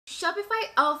Shopify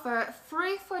offer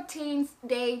free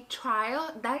 14-day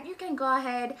trial that you can go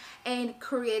ahead and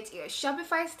create your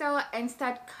Shopify store and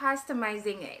start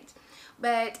customizing it.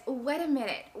 But wait a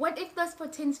minute, what if those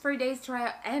 14 free days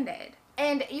trial ended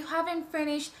and you haven't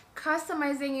finished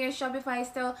customizing your Shopify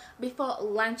store before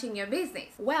launching your business?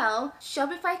 Well,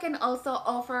 Shopify can also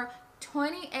offer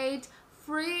 28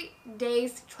 free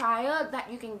days trial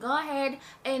that you can go ahead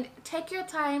and take your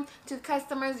time to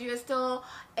customize your store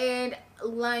and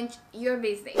launch your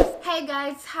business. Hey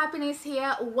guys, happiness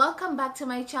here. Welcome back to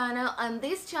my channel, and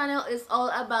this channel is all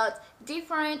about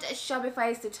different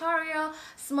Shopify tutorial,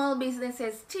 small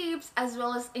businesses tips, as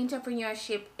well as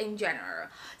entrepreneurship in general.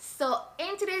 So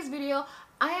in today's video,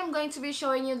 I am going to be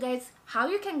showing you guys how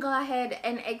you can go ahead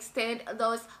and extend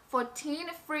those 14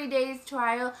 free days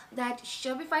trial that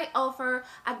Shopify offer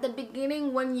at the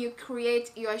beginning when you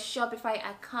create your Shopify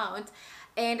account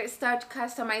and start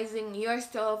customizing your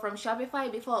store from Shopify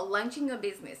before launching your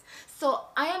business. So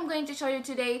I am going to show you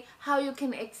today how you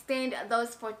can extend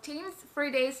those 14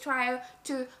 free days trial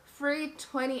to free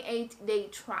 28-day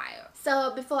trial.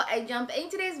 So before I jump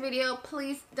into this video,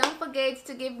 please don't forget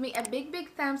to give me a big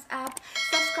thumbs up,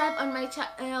 subscribe on my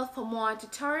channel for more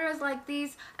tutorials like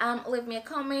this, leave me a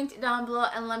comment down below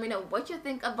and let me know what you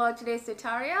think about today's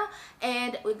tutorial.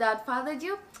 And without further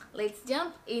ado, let's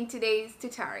jump in today's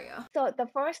tutorial. So the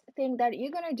first thing that you're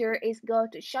gonna do is go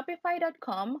to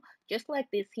shopify.com, just like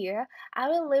this here. I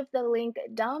will leave the link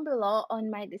down below on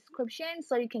my description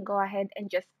so you can go ahead and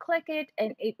just click it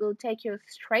and it will take you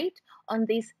straight on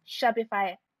this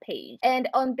Shopify page. And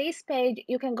on this page,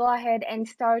 you can go ahead and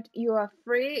start your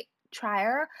free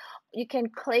trial. You can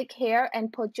click here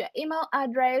and put your email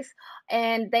address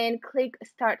and then click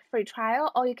start free trial,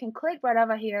 or you can click right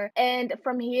over here, and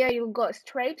from here you go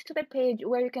straight to the page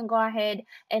where you can go ahead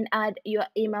and add your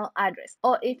email address.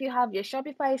 Or if you have your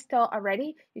Shopify store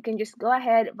already, you can just go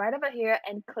ahead right over here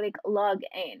and click log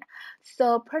in.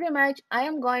 So pretty much I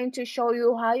am going to show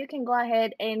you how you can go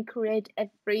ahead and create a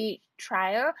free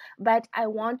trial, but I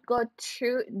won't go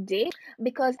too deep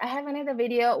because I have another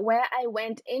video where I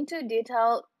went into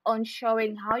detail on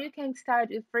showing how you can start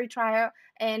with free trial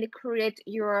and create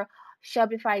your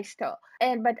Shopify store.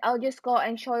 But I'll just go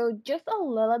and show you just a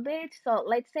little bit. So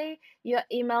let's say your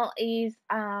email is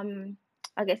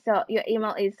okay, so your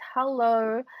email is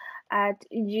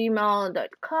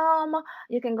hello@gmail.com.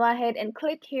 You can go ahead and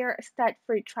click here start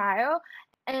free trial,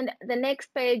 and the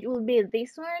next page will be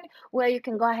this one where you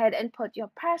can go ahead and put your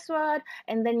password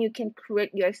and then you can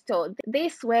create your store.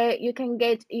 This way you can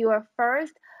get your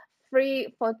first free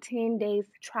 14 days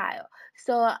trial.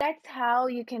 So that's how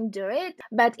you can do it.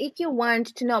 But if you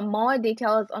want to know more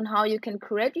details on how you can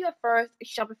create your first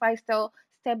Shopify store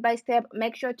step by step,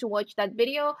 make sure to watch that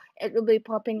video. It will be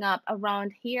popping up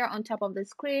around here on top of the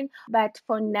screen. But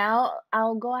for now,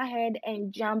 I'll go ahead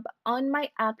and jump on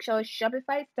my actual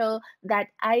Shopify store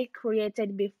that I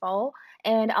created before,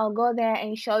 and I'll go there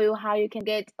and show you how you can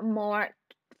get more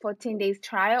 14 days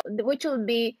trial, which will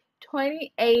be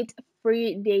 28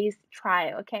 free days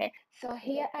trial. Okay, so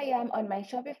here I am on my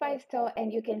Shopify store,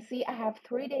 and you can see I have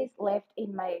 3 days left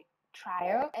in my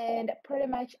trial, and pretty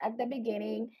much at the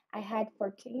beginning I had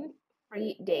 14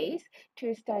 free days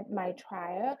to start my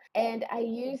trial, and I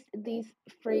used these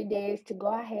free days to go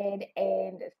ahead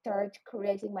and start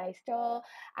creating my store.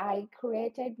 I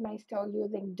created my store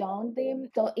using Dawn theme.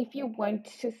 So if you want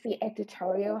to see a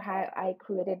tutorial how I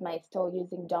created my store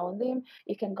using Dawn theme,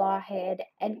 you can go ahead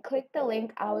and click the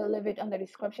link. I will leave it on the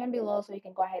description below so you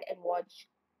can go ahead and watch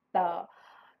the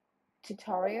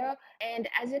tutorial. And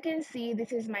as you can see,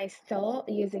 this is my store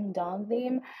using Dawn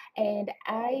theme, and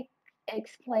I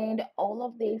explained all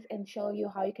of this and show you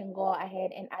how you can go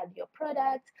ahead and add your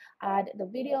products, add the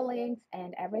video links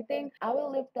and everything. I will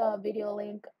leave the video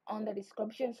link on the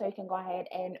description so you can go ahead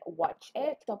and watch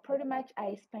it. So pretty much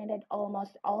I spent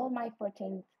almost all my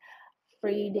 14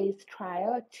 free days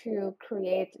trial to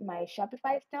create my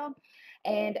Shopify store.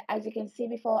 And as you can see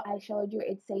before I showed you,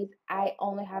 it says I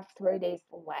only have 3 days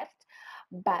left.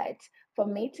 But for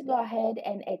me to go ahead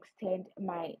and extend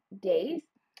my days,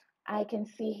 I can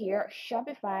see here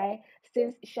Shopify,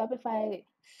 since Shopify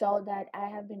saw that I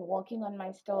have been working on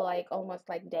my store like almost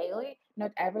like daily,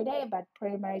 not every day, but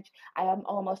pretty much I am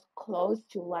almost close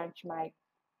to launch my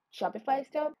Shopify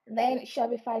store. Then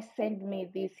Shopify sent me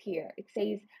this here. It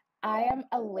says I am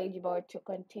eligible to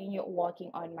continue working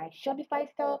on my Shopify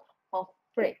store for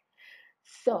free.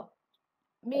 So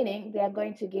meaning they are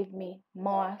going to give me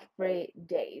more free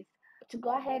days. To go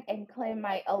ahead and claim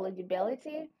my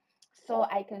eligibility so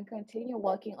I can continue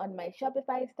working on my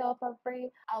Shopify store for free,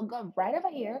 I'll go right over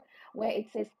here where it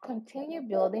says continue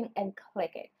building and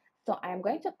click it. So I'm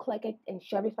going to click it, and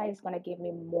Shopify is going to give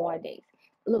me more days.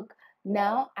 Look,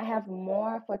 now I have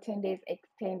more 14 days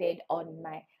extended on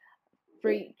my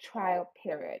free trial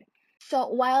period. So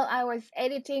while I was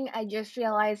editing, I just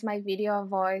realized my video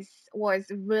voice was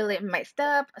really messed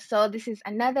up. So this is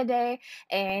another day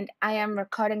and I am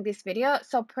recording this video.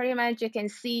 So pretty much you can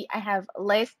see I have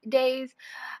less days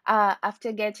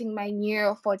after getting my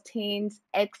new 14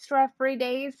 extra free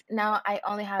days. Now I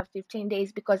only have 15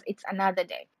 days because it's another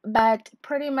day. But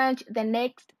pretty much the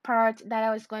next part that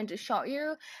I was going to show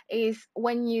you is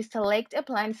when you select a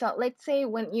plan. So let's say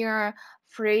when your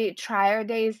free trial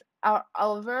days are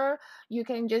over, you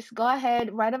can just go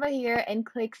ahead right over here and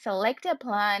click select a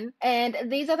plan. And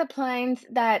these are the plans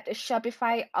that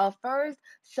Shopify offers.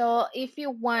 So if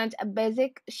you want a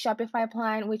basic Shopify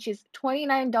plan, which is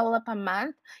 $29 per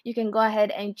month, you can go ahead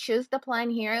and choose the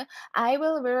plan here. I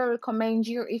will really recommend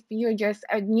you if you're just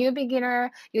a new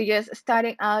beginner, you're just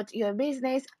starting out your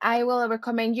business, I will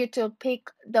recommend you to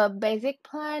pick the basic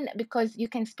plan because you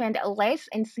can spend less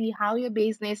and see how your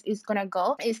business is gonna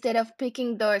go instead of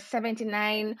picking the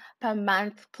 79 per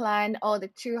month plan or the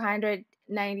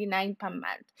 299 per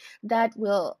month. That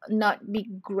will not be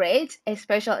great,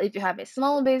 especially if you have a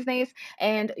small business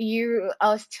and you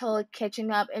are still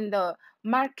catching up in the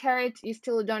market. You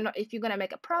still don't know if you're gonna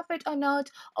make a profit or not,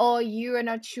 or you're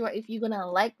not sure if you're gonna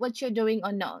like what you're doing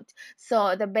or not.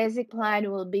 So the basic plan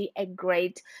will be a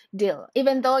great deal,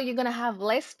 even though you're gonna have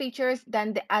less features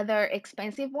than the other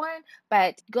expensive one.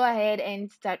 But go ahead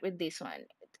and start with this one.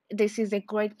 This is a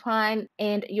great plan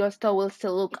and your store will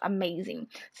still look amazing.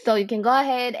 So you can go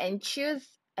ahead and choose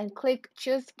and click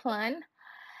choose plan.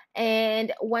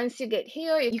 And once you get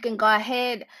here, you can go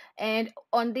ahead and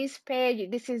on this page,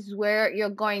 this is where you're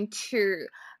going to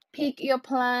pick your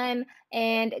plan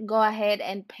and go ahead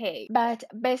and pay. But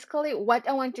basically, what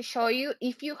I want to show you,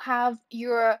 if you have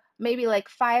your maybe like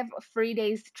 5 free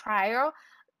days trial,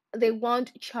 they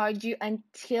won't charge you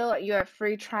until your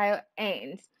free trial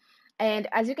ends. And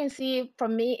as you can see, for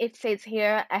me, it says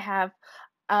here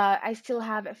I still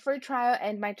have a free trial,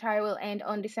 and my trial will end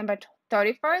on December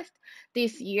 31st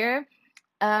this year,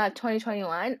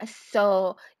 2021.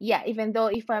 So yeah, even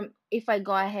though if I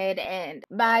go ahead and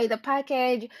buy the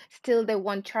package, still they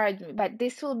won't charge me. But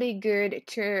this will be good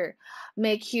to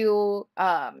make you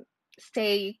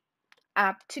stay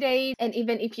up to date, and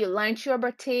even if you launch your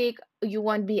boutique, you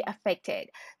won't be affected.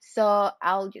 So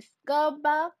I'll just go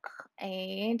back.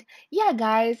 And yeah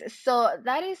guys, so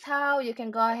that is how you can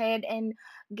go ahead and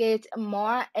get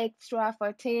more extra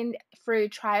 14 free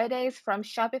trial days from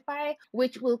Shopify,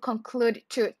 which will conclude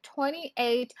to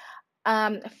 28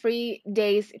 free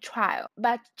days trial.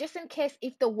 But just in case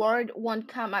if the word won't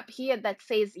come up here that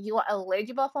says you are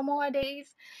eligible for more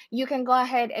days, you can go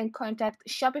ahead and contact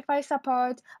Shopify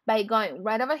support by going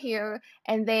right over here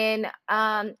and then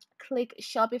click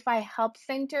Shopify Help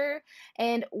Center.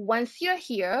 And once you're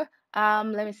here,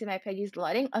 let me see, my page is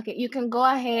loading. Okay, you can go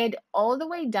ahead all the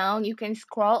way down. You can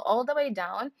scroll all the way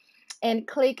down and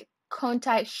click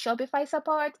contact Shopify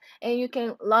support, and you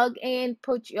can log in,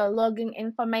 put your login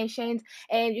information,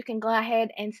 and you can go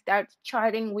ahead and start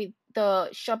chatting with the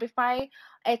Shopify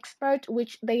expert,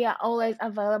 which they are always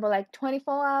available like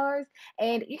 24 hours.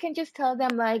 And you can just tell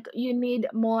them like you need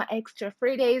more extra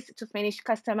free days to finish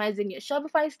customizing your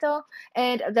Shopify store,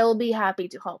 and they'll be happy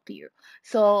to help you.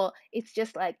 So it's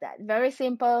just like that, very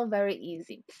simple, very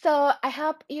easy. So I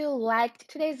hope you liked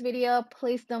today's video.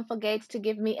 Please don't forget to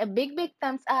give me a big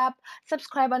thumbs up,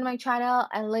 subscribe on my channel,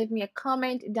 and leave me a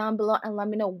comment down below and let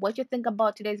me know what you think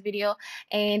about today's video.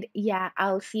 And yeah,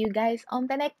 I'll see you guys on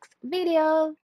the next video.